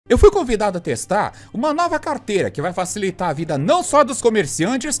Eu fui convidado a testar uma nova carteira que vai facilitar a vida não só dos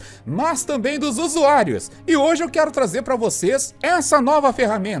comerciantes, mas também dos usuários. E hoje eu quero trazer para vocês essa nova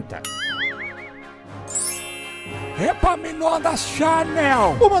ferramenta. Epaminondas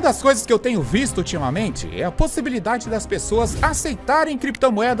Chanel! Uma das coisas que eu tenho visto ultimamente é a possibilidade das pessoas aceitarem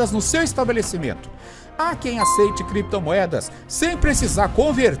criptomoedas no seu estabelecimento. Há quem aceite criptomoedas sem precisar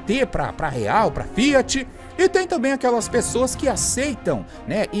converter para real, para fiat. E tem também aquelas pessoas que aceitam,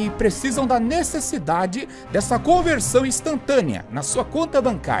 né, e precisam da necessidade dessa conversão instantânea na sua conta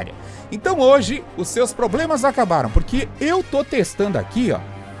bancária. Então hoje os seus problemas acabaram, porque eu tô testando aqui, ó,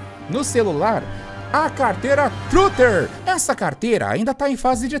 no celular, a carteira Tether. Essa carteira ainda está em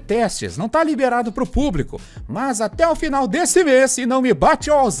fase de testes, não está liberado para o público, mas até o final desse mês, se não me bate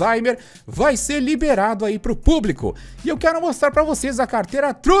o Alzheimer, vai ser liberado aí para o público. E eu quero mostrar para vocês a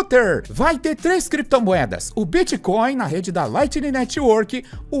carteira Tether. Vai ter 3 criptomoedas: o Bitcoin na rede da Lightining Network,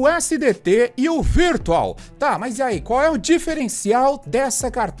 o USDT e o Virtual. Tá, mas e aí, qual é o diferencial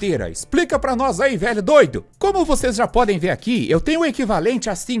dessa carteira? Explica para nós aí, velho doido. Como vocês já podem ver aqui, eu tenho o equivalente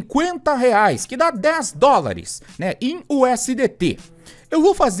a R$50, que dá $10, né, em USDT. Eu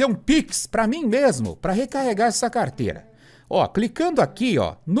vou fazer um Pix para mim mesmo, para recarregar essa carteira. Ó, clicando aqui,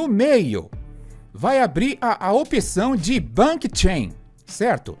 ó, no meio, vai abrir a opção de Bank Chain,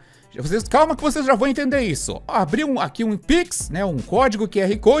 certo? Calma que vocês já vão entender isso. Abriu aqui um Pix, né, um código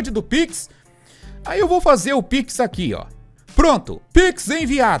QR Code do Pix. Aí eu vou fazer o Pix aqui, ó. Pronto, Pix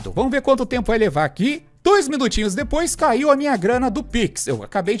enviado. Vamos ver quanto tempo vai levar aqui. 2 minutinhos depois caiu a minha grana do Pix. Eu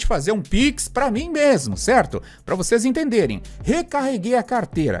acabei de fazer um Pix para mim mesmo, certo? Para vocês entenderem. Recarreguei a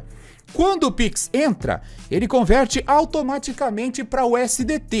carteira. Quando o Pix entra, ele converte automaticamente para o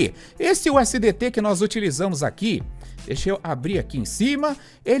USDT. Esse USDT que nós utilizamos aqui, deixa eu abrir aqui em cima,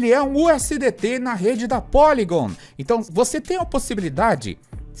 ele é um USDT na rede da Polygon. Então você tem a possibilidade,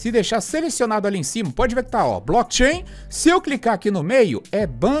 se deixar selecionado ali em cima, pode ver que tá, ó, blockchain. Se eu clicar aqui no meio, é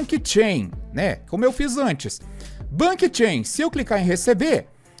bank chain, né? Como eu fiz antes. Bank chain, se eu clicar em receber,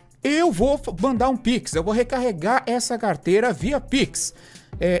 eu vou mandar um Pix, eu vou recarregar essa carteira via Pix.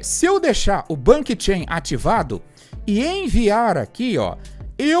 Se eu deixar o bank chain ativado e enviar aqui, ó,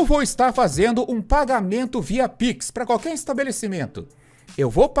 eu vou estar fazendo um pagamento via Pix para qualquer estabelecimento. Eu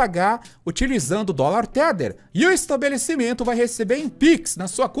vou pagar utilizando o dólar Tether e o estabelecimento vai receber em Pix na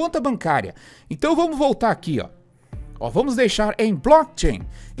sua conta bancária. Então vamos voltar aqui, ó. Vamos deixar em blockchain.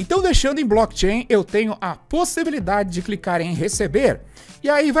 Então deixando em blockchain, eu tenho a possibilidade de clicar em receber e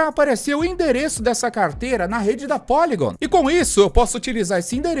aí vai aparecer o endereço dessa carteira na rede da Polygon. E com isso eu posso utilizar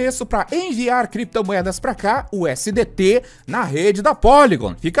esse endereço para enviar criptomoedas para cá, o USDT, na rede da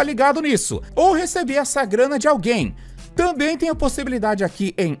Polygon. Fica ligado nisso. Ou receber essa grana de alguém. Também tem a possibilidade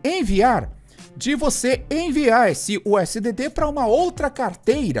aqui em enviar, de você enviar esse USDT para uma outra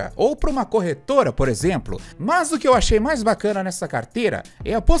carteira ou para uma corretora, por exemplo. Mas o que eu achei mais bacana nessa carteira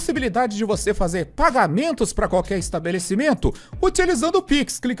é a possibilidade de você fazer pagamentos para qualquer estabelecimento utilizando o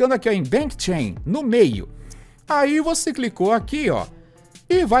Pix, clicando aqui ó, em Bank Chain, no meio. Aí você clicou aqui, ó,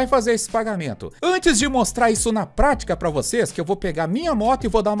 e vai fazer esse pagamento. Antes de mostrar isso na prática para vocês, que eu vou pegar minha moto e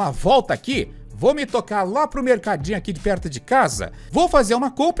vou dar uma volta aqui, vou me tocar lá pro mercadinho aqui de perto de casa, vou fazer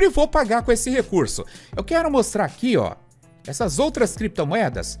uma compra e vou pagar com esse recurso. Eu quero mostrar aqui, ó, essas outras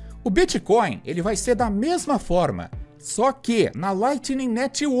criptomoedas. O Bitcoin, ele vai ser da mesma forma, só que na Lightning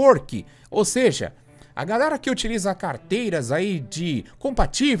Network, ou seja, a galera que utiliza carteiras aí de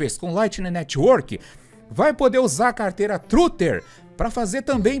compatíveis com Lightning Network vai poder usar a carteira Tether para fazer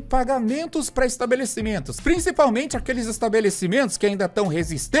também pagamentos para estabelecimentos, principalmente aqueles estabelecimentos que ainda estão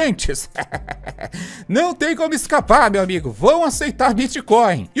resistentes. Não tem como escapar, meu amigo, vão aceitar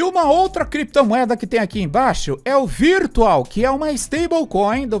Bitcoin. E uma outra criptomoeda que tem aqui embaixo é o Virtual, que é uma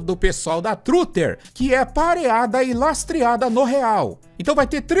stablecoin do pessoal da Tether, que é pareada e lastreada no real. Então vai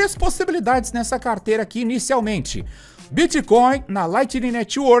ter 3 possibilidades nessa carteira aqui inicialmente: Bitcoin na Lightning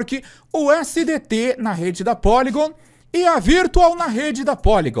Network, o USDT na rede da Polygon e a Virtual na rede da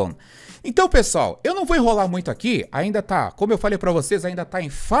Polygon. Então, pessoal, eu não vou enrolar muito aqui, ainda tá, como eu falei para vocês, ainda tá em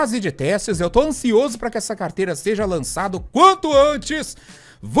fase de testes, eu tô ansioso para que essa carteira seja lançada o quanto antes.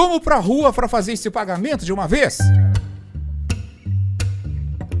 Vamos pra rua para fazer esse pagamento de uma vez?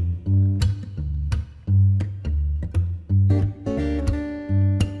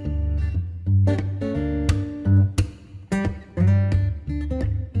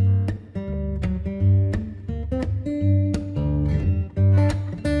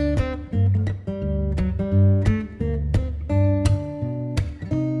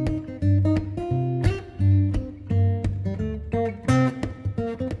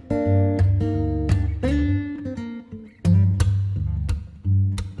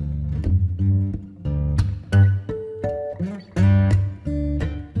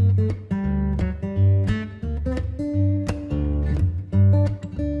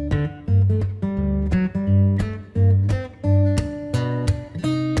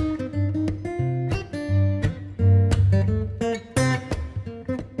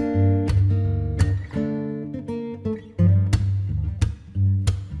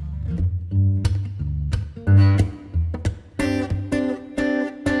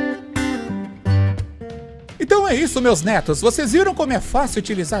 Então é isso, meus netos, vocês viram como é fácil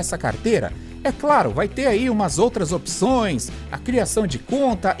utilizar essa carteira? É claro, vai ter aí umas outras opções, a criação de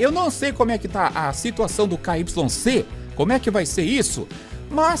conta, eu não sei como é que tá a situação do KYC, como é que vai ser isso,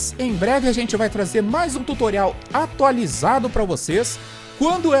 mas em breve a gente vai trazer mais um tutorial atualizado para vocês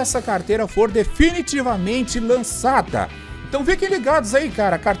quando essa carteira for definitivamente lançada. Então fiquem ligados aí,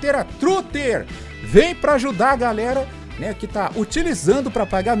 cara, a carteira Tether vem para ajudar a galera, né, que está utilizando para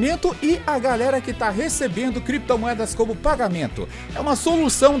pagamento e a galera que está recebendo criptomoedas como pagamento. É uma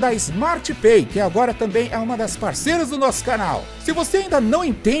solução da Smart Pay, que agora também é uma das parceiras do nosso canal. Se você ainda não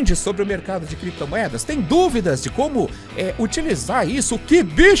entende sobre o mercado de criptomoedas, tem dúvidas de como utilizar isso, que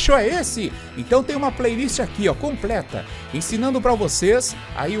bicho é esse? Então tem uma playlist aqui, ó, completa, ensinando para vocês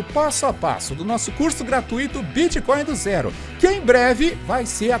aí o passo a passo do nosso curso gratuito Bitcoin do Zero, que em breve vai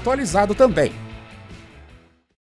ser atualizado também.